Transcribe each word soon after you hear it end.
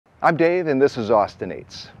I'm Dave and this is Austin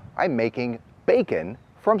Eats. I'm making bacon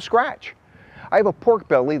from scratch. I have a pork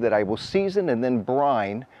belly that I will season and then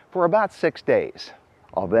brine for about 6 days.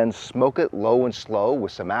 I'll then smoke it low and slow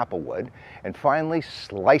with some Applewood and finally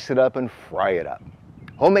slice it up and fry it up.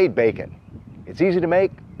 Homemade bacon. It's easy to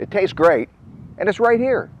make, it tastes great, and it's right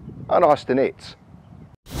here on Austin Eats.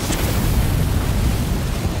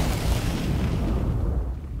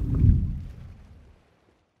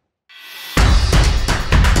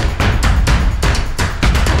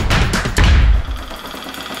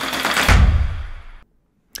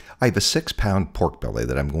 I have a 6-pound pork belly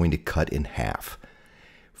that I'm going to cut in half.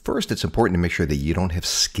 First, it's important to make sure that you don't have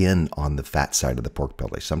skin on the fat side of the pork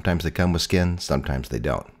belly. Sometimes they come with skin, sometimes they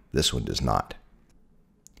don't. This one does not.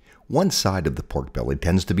 One side of the pork belly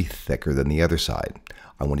tends to be thicker than the other side.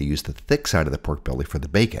 I want to use the thick side of the pork belly for the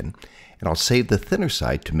bacon, and I'll save the thinner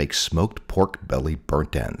side to make smoked pork belly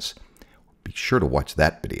burnt ends. Be sure to watch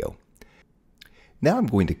that video. Now I'm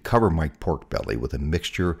going to cover my pork belly with a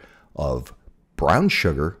mixture of brown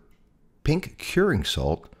sugar, pink curing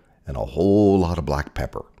salt, and a whole lot of black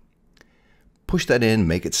pepper. Push that in,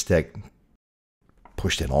 make it stick,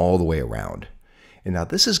 pushed in all the way around. And now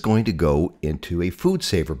this is going to go into a food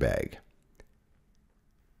saver bag.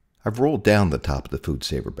 I've rolled down the top of the food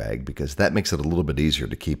saver bag because that makes it a little bit easier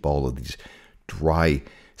to keep all of these dry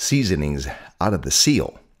seasonings out of the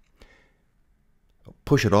seal.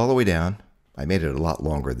 Push it all the way down. I made it a lot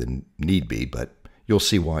longer than need be, but you'll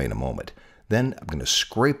see why in a moment. Then I'm going to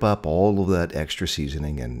scrape up all of that extra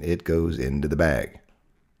seasoning and it goes into the bag.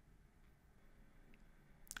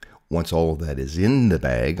 Once all of that is in the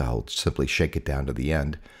bag, I'll simply shake it down to the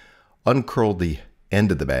end, uncurl the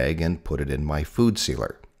end of the bag and put it in my food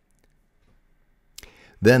sealer.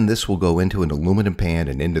 Then this will go into an aluminum pan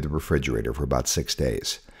and into the refrigerator for about 6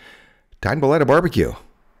 days. Time to light a barbecue.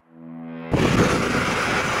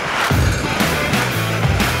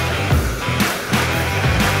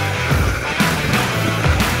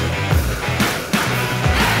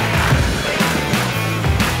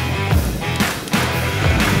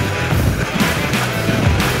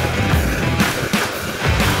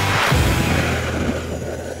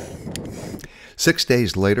 6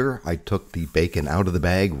 days later, I took the bacon out of the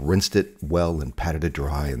bag, rinsed it well and patted it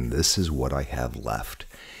dry, and this is what I have left.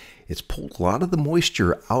 It's pulled a lot of the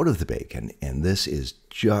moisture out of the bacon, and this is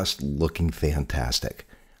just looking fantastic.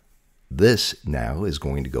 This now is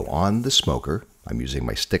going to go on the smoker. I'm using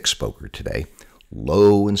my stick smoker today,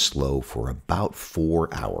 low and slow for about 4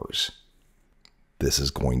 hours. This is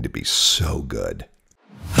going to be so good.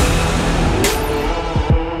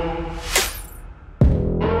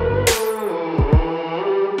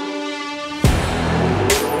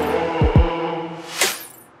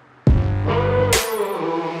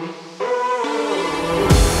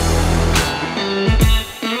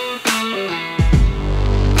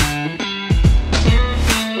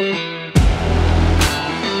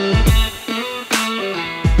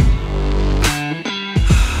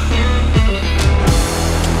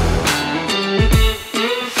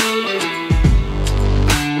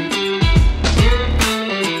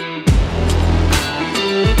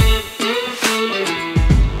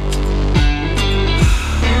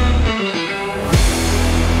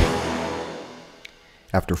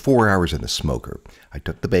 After 4 hours in the smoker, I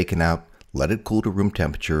took the bacon out, let it cool to room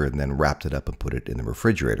temperature, and then wrapped it up and put it in the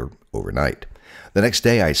refrigerator overnight. The next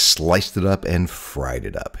day, I sliced it up and fried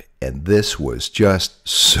it up, and this was just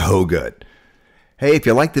so good. Hey, if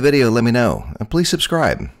you liked the video, let me know, and please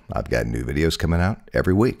subscribe. I've got new videos coming out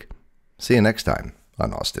every week. See you next time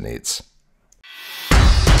on Austin Eats.